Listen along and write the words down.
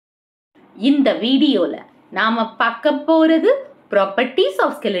இந்த வீடியோல நாம பார்க்க போறது properties of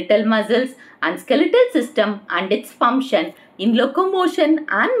skeletal muscles and skeletal system and its function in locomotion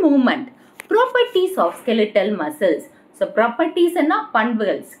and movement. Properties of skeletal muscles. So properties என்ன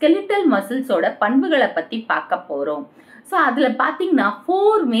பண்புகள், skeletal muscles ஓட பண்புகளை பத்தி பார்க்க போறோம். So அதுல பாத்தீங்கன்னா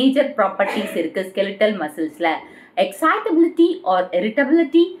 4 major properties இருக்கு skeletal musclesல. Excitability or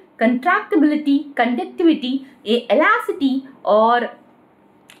irritability, contractibility, conductivity, elasticity or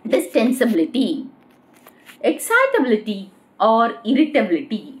distensibility. Excitability or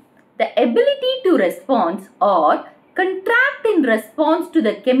irritability, the ability to respond or contract in response to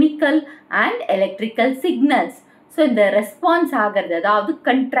the chemical and electrical signals. So இந்த response ஆகிறது, அதாவது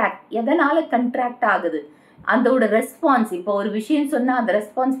contract, எதனால contract ஆகுது, அதோட response. இப்போ ஒரு விஷயம் சொன்னால் அதை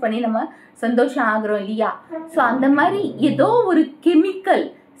ரெஸ்பான்ஸ் பண்ணி நம்ம சந்தோஷம் ஆகிறோம் இல்லையா? ஸோ அந்த மாதிரி ஏதோ ஒரு கெமிக்கல்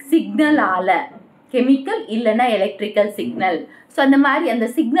சிக்னலால், கெமிக்கல் இல்லைன்னா எலக்ட்ரிக்கல் சிக்னல். ஸோ அந்த மாதிரி அந்த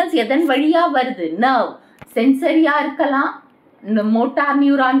சிக்னல்ஸ் எதன் வழியாக வருது? நர்வ், சென்சரியாக இருக்கலாம், மோட்டார்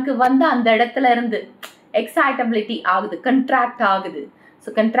நியூரானுக்கு வந்து அந்த இடத்துல இருந்து எக்ஸைட்டபிலிட்டி ஆகுது, கண்ட்ராக்ட் ஆகுது. ஸோ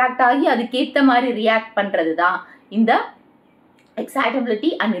கண்ட்ராக்ட் ஆகி அதுக்கேற்ற மாதிரி ரியாக்ட் பண்ணுறது தான் இந்த எக்ஸைட்டபிலிட்டி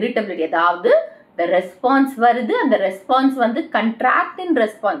அண்ட் இரிட்டபிலிட்டி. அதாவது இந்த ரெஸ்பான்ஸ் வருது, அந்த ரெஸ்பான்ஸ் வந்து கண்ட்ராக்ட் இன்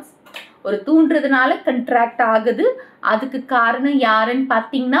ரெஸ்பான்ஸ், ஒரு தூண்டுறதுனால கண்ட்ராக்ட் ஆகுது. அதுக்கு காரணம் யாருன்னு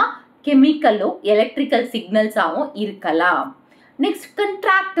பார்த்தீங்கன்னா கெமிக்கலோ எலக்ட்ரிக்கல் சிக்னல்ஸாகவும் இருக்கலாம். Next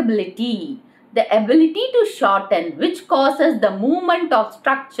contractility, the ability to shorten, which causes the movement of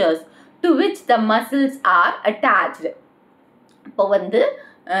structures to which the muscles are attached. இப்போ வந்து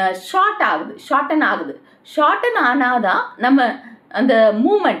ஷார்ட் ஆகுது, ஷார்டன் ஆகுது. ஷார்டன் ஆனாதான் நம்ம அந்த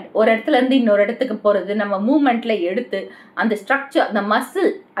மூமெண்ட் ஒரு இடத்துல இருந்து இன்னொரு இடத்துக்கு போகிறது, நம்ம மூமெண்ட்ல எடுத்து அந்த ஸ்ட்ரக்சர், அந்த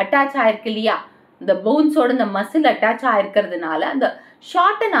மசில் அட்டாச் ஆயிருக்கு இல்லையா, இந்த போன்ஸோட இந்த மசில் அட்டாச் ஆயிருக்கிறதுனால அந்த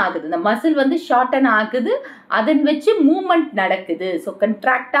ஷார்டன் ஆகுது, இந்த மசில் வந்து ஷார்டன் ஆகுது, அதன் வச்சு மூமெண்ட் நடக்குது. ஸோ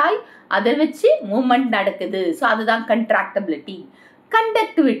கண்ட்ராக்ட் ஆகி அதை வச்சு மூமெண்ட் நடக்குது. ஸோ அதுதான் contractibility.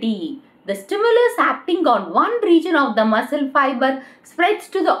 Conductivity, the stimulus acting on one region of the muscle fiber spreads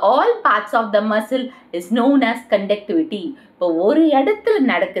to the all parts of the muscle is known as conductivity. இப்போ ஒரு இடத்துல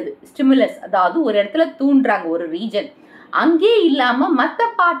நடக்குது ஸ்டிமுலஸ், அதாவது ஒரு இடத்துல தூண்டுறாங்க ஒரு ரீஜன், அங்கே இல்லாமல் மற்ற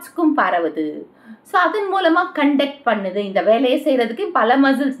பார்ட்ஸ்க்கும் பரவுது. ஸோ அதன் மூலமாக கண்டக்ட் பண்ணுது. இந்த வேலையை செய்கிறதுக்கு பல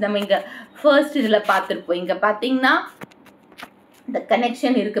மசில்ஸ் நம்ம இங்கே ஃபர்ஸ்ட் இதில் பார்த்துருப்போம். இங்கே பார்த்தீங்கன்னா இந்த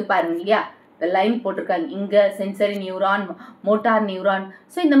கனெக்ஷன் இருக்குது பாருங்க இல்லையா, இந்த லைன் போட்டிருக்காங்க, இங்கே sensory neuron, motor neuron.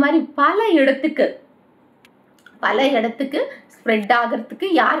 So இந்த மாதிரி பல இடத்துக்கு ஸ்ப்ரெட் ஆகிறதுக்கு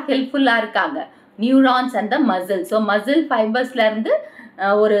யார் ஹெல்ப்ஃபுல்லாக இருக்காங்க? Neurons and the muscle. So muscle ஃபைபர்ஸ்லேருந்து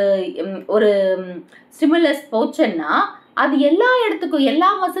ஒரு ஸ்டிமுலஸ் போச்சுன்னா அது எல்லா இடத்துக்கும், எல்லா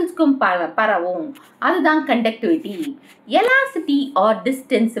மசில்ஸ்க்கும் பரவும். அதுதான் conductivity. Elasticity R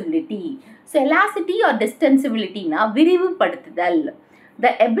டிஸ்டென்சிபிலிட்டி. So elasticity R டிஸ்டென்சிபிலிட்டினா விரிவுபடுத்துதல்.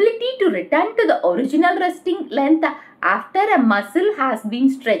 The ability to return to the original resting length after a muscle has been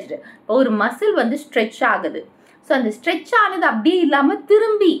stretched. இப்போ ஒரு மசில் வந்து ஸ்ட்ரெச் ஆகுது. ஸோ அந்த ஸ்ட்ரெச் ஆனது அப்படியே இல்லாமல்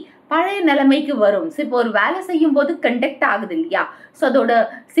திரும்பி பழைய நிலைமைக்கு வரும். ஸோ இப்போ ஒரு வேலை செய்யும் போது கண்டக்ட் ஆகுது இல்லையா, ஸோ அதோட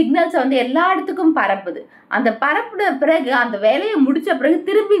சிக்னல்ஸ் வந்து எல்லா இடத்துக்கும் பரப்புது. அந்த பரப்புன பிறகு அந்த வேலையை முடிச்ச பிறகு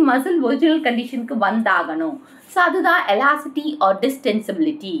திரும்பி மசில் ஒரிஜினல் கண்டிஷனுக்கு வந்தாகணும். ஸோ அதுதான் elasticity R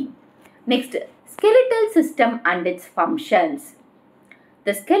டிஸ்டென்சிபிலிட்டி. Next, skeletal system and its functions.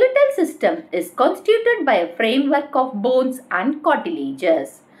 The skeletal system is constituted by a framework of bones and cartilages.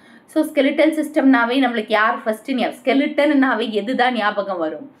 So skeletal system நாவே நம்மளுக்கு யார் ஃபர்ஸ்ட் skeleton நாவே எதுதான் ஞாபகம்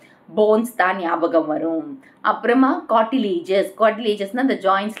வரும்? போன்ஸ் தான் ஞாபகம் வரும். அப்புறமா கார்டிலேஜஸ்னா இந்த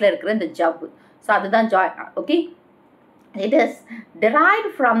ஜாயின்ஸ்ல இருக்கிற இந்த ஜவ். ஸோ அதுதான் okay. It is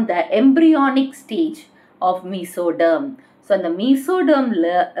derived from the embryonic stage of mesoderm. So அந்த மீசோடர்ம்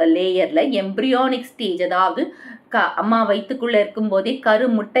லேயரில் எம்ப்ரியானிக் ஸ்டேஜ், அதாவது அம்மா வயிற்றுக்குள்ளே இருக்கும்போதே, கரு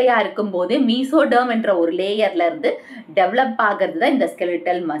முட்டையாக இருக்கும்போதே மீசோடர்ம் என்ற ஒரு லேயர்லேருந்து டெவலப் ஆகிறது தான் இந்த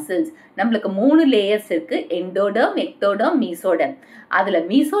ஸ்கெலிட்டல் மசில்ஸ். நம்மளுக்கு 3 லேயர்ஸ் இருக்குது, எண்டோடர்ம், எக்டோடர்ம், மீசோடர்ம். அதில்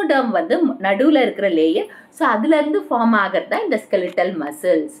மீசோடர்ம் வந்து நடுவில் இருக்கிற லேயர். ஸோ அதுலேருந்து ஃபார்ம் ஆகிறது தான் இந்த ஸ்கெலிட்டல்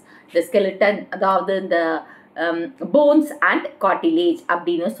மசில்ஸ். இந்த ஸ்கெலிட்டன், அதாவது இந்த போன்ஸ் அண்ட் கார்டிலேஜ்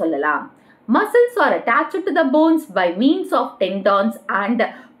அப்படின்னு சொல்லலாம். Muscles are attached to the bones by means of tendons and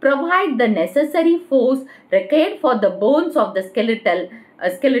provide the necessary force required for the bones of the skeleton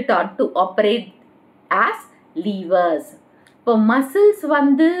to operate as levers. இப்போ muscles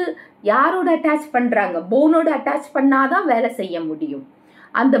வந்து யாரோட attach பண்ணுறாங்க? போனோட attach பண்ணாதான் வேலை செய்ய முடியும்.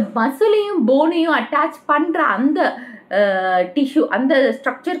 அந்த மசிலையும் போனையும் அட்டாச் பண்ணுற அந்த டிஷ்யூ, அந்த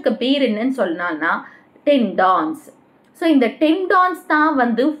ஸ்ட்ரக்சருக்கு பேர் என்னன்னு சொன்னான்னா டெண்டான்ஸ். ஸோ இந்த டெண்டான்ஸ் தான்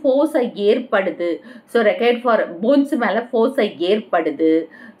வந்து ஃபோர்ஸை ஏற்படுது. ஸோ ரெக்கையர்ட் ஃபார் போன்ஸ் மேலே ஃபோர்ஸை ஏற்படுது.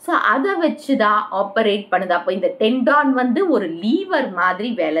 ஸோ அதை வச்சு தான் ஆப்ரேட் பண்ணுது. அப்போ இந்த டெண்டான் வந்து ஒரு லீவர்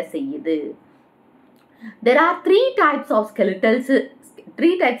மாதிரி வேலை செய்யுது. There are three types of skeletal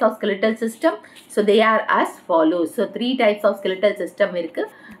system. So they are as follows. So three types of skeletal system இருக்கு.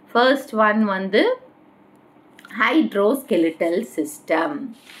 First one வந்து hydroskeletal system.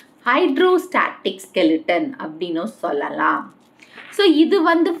 Hydrostatic skeleton அப்படின்னு சொல்லலாம். ஸோ இது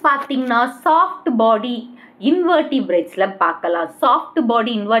வந்து பார்த்தீங்கன்னா சாஃப்ட் பாடி இன்வெர்டிபிரேட்ஸில் பார்க்கலாம். சாஃப்ட்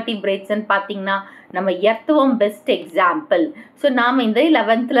பாடி இன்வெர்டிபிரேட்ஸ்ன்னு பார்த்தீங்கன்னா நம்ம எர்த்வார்ம் பெஸ்ட் எக்ஸாம்பிள். ஸோ நாம் இந்த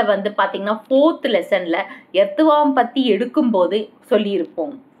 11th வந்து பார்த்தீங்கன்னா 4th லெசனில் எர்த்வார்ம் பற்றி எடுக்கும்போது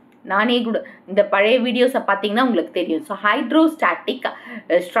சொல்லியிருப்போம். நானே கூட இந்த பழைய வீடியோஸை பார்த்தீங்கன்னா உங்களுக்கு தெரியும். ஸோ ஹைட்ரோஸ்டாட்டிக்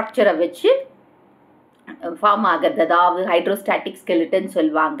ஸ்ட்ரக்சரை வச்சு ஃபார்ம் ஆகிறது, அதாவது ஹைட்ரோஸ்டாட்டிக் ஸ்கெலிட்டன்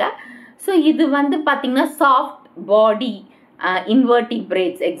சொல்லுவாங்க. ஸோ இது வந்து பார்த்தீங்கன்னா சாஃப்ட் பாடி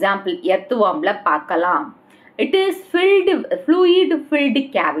இன்வெர்டிபிரேட்ஸ் எக்ஸாம்பிள் எர்த்வார்மில் பார்க்கலாம். It is fluid field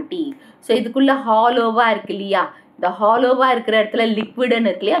cavity. So இதுக்குள்ளே ஹாலோவாக இருக்கு இல்லையா, இந்த ஹாலோவாக இருக்கிற இடத்துல லிக்விடுன்னு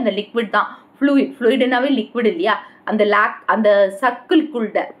இருக்கு இல்லையா, அந்த லிக்விட் தான் ஃப்ளூயிடுனாவே லிக்விட் இல்லையா, அந்த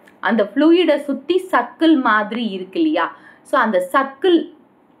சர்க்கிள்குள்ள அந்த ஃப்ளூயிடை சுற்றி சர்க்கிள் மாதிரி இருக்கு இல்லையா. ஸோ அந்த சர்க்கிள்,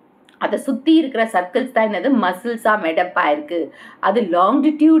 அதை சுற்றி இருக்கிற சர்க்கிள்ஸ் தான் என்னது மசில்ஸாக மெடப்பாக இருக்குது. அது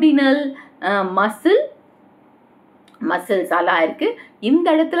லாங்கிடியூடினல் மசில்ஸாலாம் இருக்குது. இந்த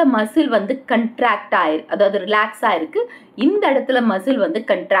இடத்துல மசில் வந்து கண்ட்ராக்ட் ஆயிருக்கு, அதாவது ரிலாக்ஸ் ஆகிருக்கு. இந்த இடத்துல மசில் வந்து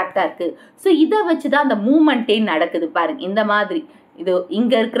கண்ட்ராக்டாக இருக்குது. ஸோ இதை வச்சு தான் அந்த மூமெண்ட்டே நடக்குது பாருங்க. இந்த மாதிரி இது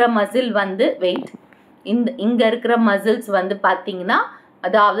இங்கே இருக்கிற மசில் வந்து இங்கே இருக்கிற மசில்ஸ் வந்து பார்த்தீங்கன்னா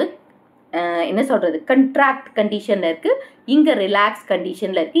அதாவது என்ன சொல்கிறது கண்ட்ராக்ட் கண்டிஷனில் இருக்குது, இங்கே ரிலாக்ஸ்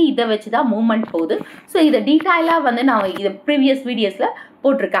கண்டிஷனில் இருக்குது. இதை வச்சு தான் மூமெண்ட் போகுது. ஸோ இதை டீட்டெயிலாக வந்து நான் இது ப்ரீவியஸ் வீடியோஸில்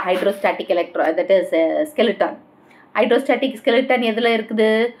போட்டிருக்கேன். Hydrostatic that is skeleton. Hydrostatic skeleton எதில் இருக்குது?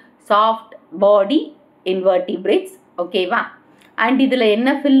 சாஃப்ட் பாடி இன்வெர்டிபிரேட்ஸ். ஓகேவா? அண்ட் இதில் என்ன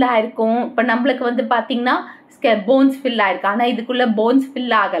ஃபில் ஆகிருக்கும்? இப்போ நம்மளுக்கு வந்து பார்த்திங்கன்னா போன்ஸ் ஃபில் ஆகிருக்கு. ஆனால் இதுக்குள்ளே போன்ஸ்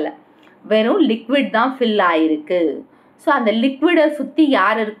ஃபில் ஆகலை, வெறும் லிக்விட் தான் ஃபில் ஆகிருக்கு. ஸோ அந்த லிக்விடை சுற்றி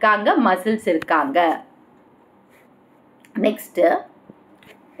யார் இருக்காங்க? மசில்ஸ் இருக்காங்க. Next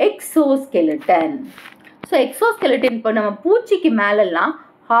exoskeleton. ஸோ எக்ஸோஸ்கெலிட்டன் இப்போ நம்ம பூச்சிக்கு மேலெல்லாம்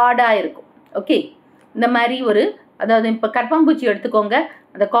ஹார்டாக இருக்கும். ஓகே, இந்த மாதிரி ஒரு, அதாவது இப்போ கரப்பாம்பூச்சி எடுத்துக்கோங்க,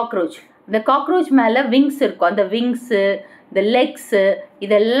 அந்த காக்ரோச் மேலே விங்ஸ் இருக்கும். அந்த விங்ஸு, இந்த லெக்ஸு,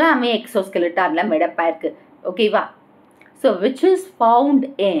 இதெல்லாமே எக்ஸோஸ்கெலிட்டனில் மெடப்பாயிருக்கு. ஓகேவா? So which is found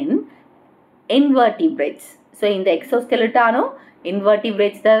in invertebrates. So இந்த எக்ஸோஸ்கெலிட்டானும்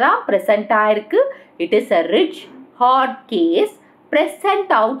இன்வெர்டிபிரேட்ஸில் தான் ப்ரெசென்ட் ஆகிருக்கு. It is a rich heart case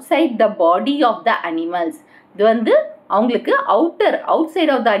present out side the body of the animals. இது வந்து அவங்களுக்கு out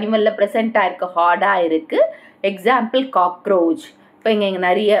side of the அனிமலில் present ஆகிருக்கு, ஹார்டாக இருக்குது. Example cockroach. இப்போ இங்கே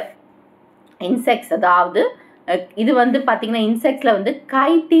நிறைய இன்செக்ட்ஸ், அதாவது இது வந்து பார்த்திங்கன்னா இன்செக்ட்ஸில் வந்து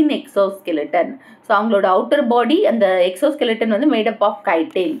கைட்டின் எக்ஸோஸ்கெலிட்டன். ஸோ அவங்களோட அவுட்டர் பாடி அந்த எக்ஸோஸ்கெலிட்டன் வந்து மேடப் ஆஃப்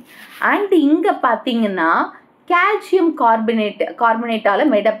கைட்டின். அண்ட் இங்கே பார்த்தீங்கன்னா கால்சியம் கார்பனேட்டால்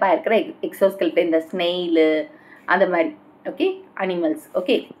மேடப் ஆகிருக்கிற எக்ஸோஸ்கெலிட்டன், இந்த ஸ்னெயிலு அந்த மாதிரி. Okay, animals.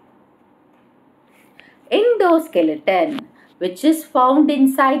 Okay, Endoskeleton, which is found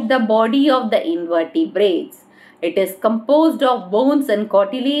inside the body of the invertebrates. It is composed of bones and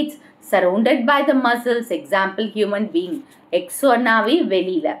cartilage surrounded by the muscles. Example, human being. Exonavi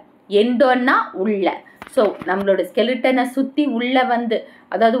வெளியில, எண்டோன்னா உள்ள. So நம்மளோட ஸ்கெலிட்டனை சுற்றி உள்ள வந்து,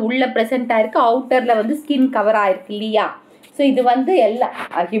 அதாவது உள்ள ப்ரெசென்ட் ஆகிருக்கு, அவுட்டரில் வந்து ஸ்கின் கவர் ஆகிருக்கு இல்லையா. ஸோ இது வந்து எல்லா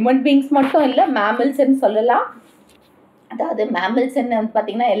ஹியூமன் பீங்ஸ் மட்டும் இல்லை, மேமல்ஸ்ன்னு சொல்லலாம். அதாவது மேமல்ஸ்ன்னு வந்து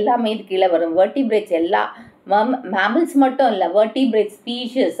பார்த்திங்கன்னா எல்லாமே இது கீழே வரும். வெர்டிபிரேட்ஸ் எல்லா மேமல்ஸ் மட்டும் இல்லை, vertebrate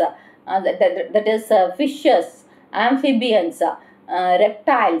species, that is fishes, amphibians,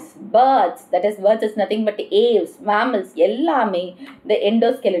 reptiles, birds, that is birds is nothing but aves, mammals, எல்லாமே இந்த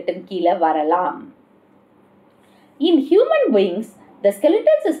endoskeleton கீழே வரலாம். In human beings, the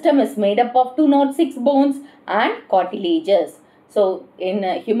skeletal system is made up of 206 bones and cartilages. So in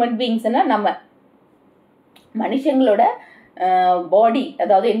human beings நம்ம மனுஷங்களோட பாடி,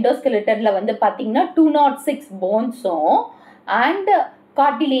 அதாவது எண்டோஸ்கெலிட்டனில் வந்து பார்த்திங்கன்னா 206 போன்ஸும் and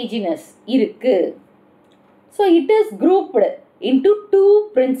cartilaginous இருக்குது. So it is grouped into two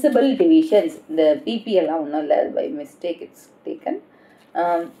principal divisions. The PP எல்லாம் ஒன்றும் இல்லை, by mistake it's taken.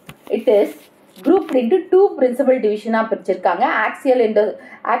 It is grouped into two principal divisions பிரிச்சிருக்காங்க.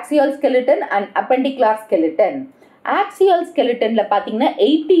 axial skeleton and appendicular skeleton. axial skeletonல பார்த்தீங்கன்னா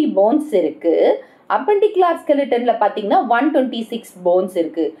 80 bones இருக்குது. appendicular skeletonல பார்த்தீங்கன்னா 126 bones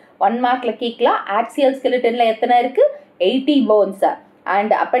இருக்குது. 1 மார்க்கில் கேட்கலாம். axial skeletonல எத்தனை இருக்குது? 80 bones.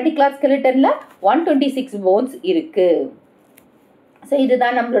 அண்ட் அப்பெண்டிகுலர் ஸ்கெலிட்டனில் 126 போன்ஸ் இருக்குது. ஸோ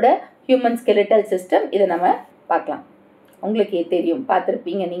இதுதான் நம்மளோட ஹியூமன் ஸ்கெலிட்டல் சிஸ்டம். இதை நம்ம பார்க்கலாம். உங்களுக்கு தெரியும்,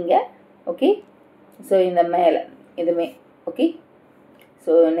 பார்த்துருப்பீங்க நீங்கள். ஓகே, ஸோ இந்த மேலே இதுவுமே ஓகே.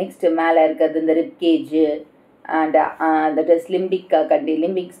 ஸோ நெக்ஸ்ட்டு மேலே இருக்கிறது இந்த ரிப்கேஜு அண்ட் தட் இஸ்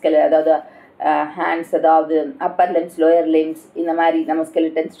லிம்பிக் ஸ்கெல், அதாவது ஹேண்ட்ஸ், அதாவது அப்பர் லிம்ஸ், லோயர் லிம்ஸ், இந்த மாதிரி நம்ம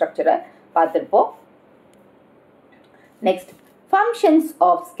ஸ்கெலிட்டன் ஸ்ட்ரக்சரை பார்த்துருப்போம். Next functions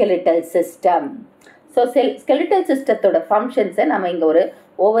of skeletal system. So skeletal சிஸ்டத்தோட ஃபங்க்ஷன்ஸை நம்ம இங்கே ஒரு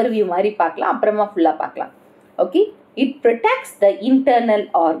ஓவர்வியூ மாதிரி பார்க்கலாம், அப்புறமா ஃபுல்லாக பார்க்கலாம். Okay, it protects the internal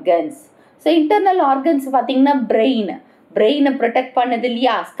organs. So internal organs பார்த்தீங்கன்னா பிரெயினை ப்ரொடெக்ட் பண்ணுது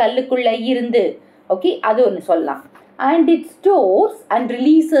இல்லையா, ஸ்கல்லுக்குள்ளே இருந்து. ஓகே, அது ஒன்று சொல்லலாம். And it stores and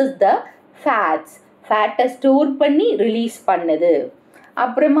releases the ஃபேட்டை store பண்ணி ரிலீஸ் பண்ணுது.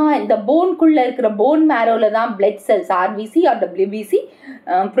 அப்புறமா இந்த போன்குள்ளே இருக்கிற போன் மேரோவில் தான் blood cells RBC R WBC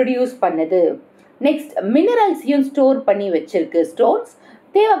produce பண்ணுது. நெக்ஸ்ட் மினரல்ஸையும் ஸ்டோர் பண்ணி வச்சிருக்கு. ஸ்டோன்ஸ்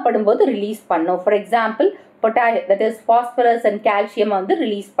தேவைப்படும் போது ரிலீஸ் பண்ணும். For example that is phosphorus and calcium வந்து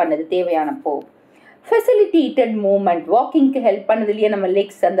ரிலீஸ் பண்ணுது தேவையானப்போ. ஃபெசிலிட்டேட்டட் மூமெண்ட், வாக்கிங்க்கு ஹெல்ப் பண்ணுது இல்லையா நம்ம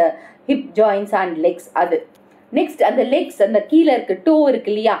லெக்ஸ், அந்த ஹிப் ஜாயின்ஸ் அண்ட் லெக்ஸ் அது. நெக்ஸ்ட் அந்த லெக்ஸ், அந்த கீழே இருக்க டோ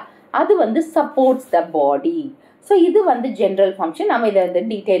இருக்கு இல்லையா, அது வந்து சப்போர்ட்ஸ் த பாடி. ஸோ இது வந்து ஜென்ரல் ஃபங்க்ஷன். நம்ம இதை வந்து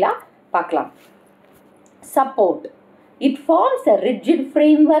டீட்டெயிலாக பார்க்கலாம். Support, it forms a rigid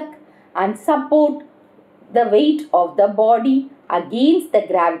framework and support the weight of the body against the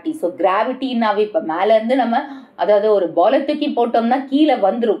gravity. So கிராவிட்டின்னாவே இப்போ மேலேருந்து நம்ம அதாவது ஒரு பாலை தூக்கி போட்டோம்னா கீழே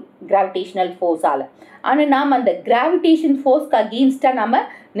வந்துடும் கிராவிடேஷனல் ஃபோர்ஸால். ஆனால் நாம் அந்த கிராவிடேஷன் ஃபோர்ஸ்க்கு அகெயின்ஸ்டாக நம்ம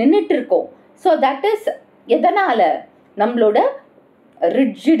நின்றுட்டு இருக்கோம். ஸோ தட் இஸ் எதனால், நம்மளோட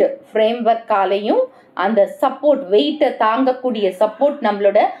ரிஜிட் ஃப்ரேம்வொர்க்காலையும் அந்த சப்போர்ட் வெயிட்டை தாங்கக்கூடிய சப்போர்ட்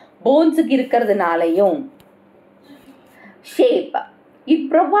நம்மளோட போன்ஸுக்கு இருக்கிறதுனாலையும். Shape, it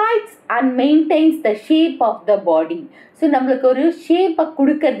provides and maintains the shape of the body. So நம்மளுக்கு ஒரு ஷேப்பை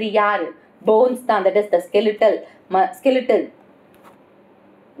கொடுக்கறது யார்? போன்ஸ் தான். That is the skeletal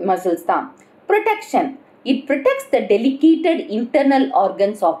muscles தான். Protection, it protects the delegated internal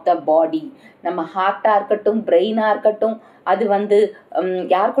organs of the பாடி. நம்ம ஹார்ட்டாக இருக்கட்டும், பிரெயினாக இருக்கட்டும், அது வந்து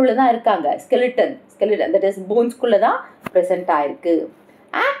யாருக்குள்ளே தான் இருக்காங்க? skeleton தட் இஸ் போன்ஸ்குள்ளே தான் ப்ரெசென்ட் ஆயிருக்கு.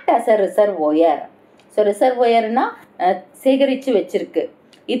 Act as a reservoir. So ரிசர்வோயர்னா சேகரித்து வச்சிருக்கு.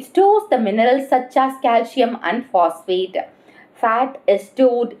 It stores the minerals such as calcium and phosphate. Fat is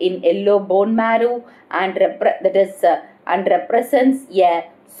stored in yellow phone மேரோ and represents a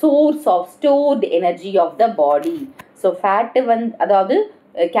source of stored energy of the body. So fat வந்து அதாவது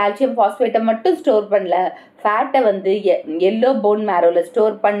calcium ஃபாஸ்பேட்டை மட்டும் store பண்ணல, ஃபேட்டை வந்து yellow phone மேரோவில்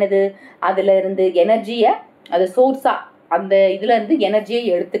store பண்ணுது. அதில் இருந்து எனர்ஜியை, அது சோர்ஸாக அந்த இதில் இருந்து எனர்ஜியை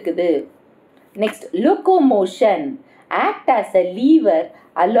எடுத்துக்குது. Next, locomotion, act as a lever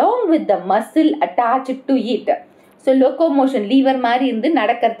along with the muscle attached to it. So locomotion lever மாதிரி இருந்து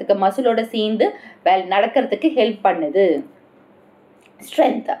நடக்கிறதுக்கு, மசிலோட சேர்ந்து நடக்கிறதுக்கு ஹெல்ப் பண்ணுது.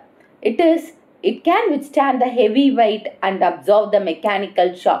 Strength, it can withstand the heavy weight and absorb the mechanical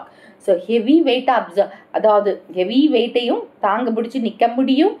shock. So heavy வெயிட்டை அதாவது heavy வெயிட்டையும் தாங்க பிடிச்சி நிற்க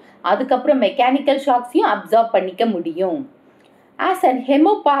முடியும், அதுக்கப்புறம் மெக்கானிக்கல் ஷாக்ஸையும் அப்சார்ப் பண்ணிக்க முடியும். As an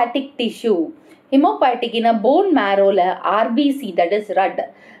haemopoietic tissue, haemopoietic in a bone marrow RBC, that is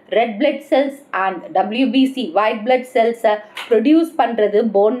red blood cells, and WBC white blood cells produce பண்ணுறது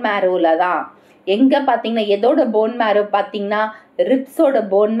bone marrowல தான். எங்கே பார்த்தீங்கன்னா எதோட bone marrow பார்த்தீங்கன்னா ரிப்ஸோட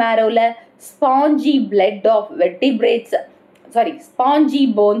bone marrowல spongy blood of vertebrates, spongy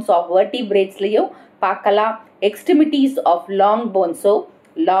bones of vertebrates-லையும் பார்க்கலாம். extremities of long bones, so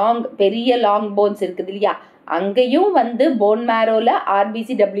பெரிய long bones இருக்குது இல்லையா, அங்கேயும் வந்து போன் மேரோவில்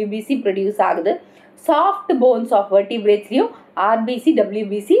ஆர்பிசி டபிள்யூபிசி ப்ரொடியூஸ் ஆகுது. Soft bones of வெர்டிபிரேட்ஸ்லையும் RBC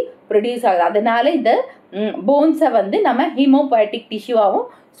WBC produce ஆகுது. அதனால இந்த போன்ஸை வந்து நம்ம ஹீமோபயட்டிக் டிஷ்யூவாகவும்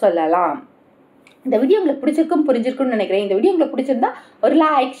சொல்லலாம். இந்த வீடியோ உங்களுக்கு பிடிச்சிருக்கும், புரிஞ்சிருக்கும்னு நினைக்கிறேன். இந்த வீடியோ உங்களுக்கு பிடிச்சிருந்தா ஒரு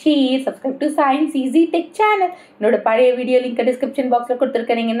like, share, subscribe to science easy tech channel. என்னோட பழைய வீடியோ லிங்க் டிஸ்கிரிப்ஷன் பாக்ஸில்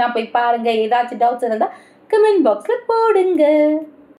கொடுத்துருக்கேன். நீங்கள் என்ன போய் பாருங்கள். ஏதாச்சும் டவுட்ஸ் இருந்தால் கமெண்ட் பாக்ஸில் போடுங்க.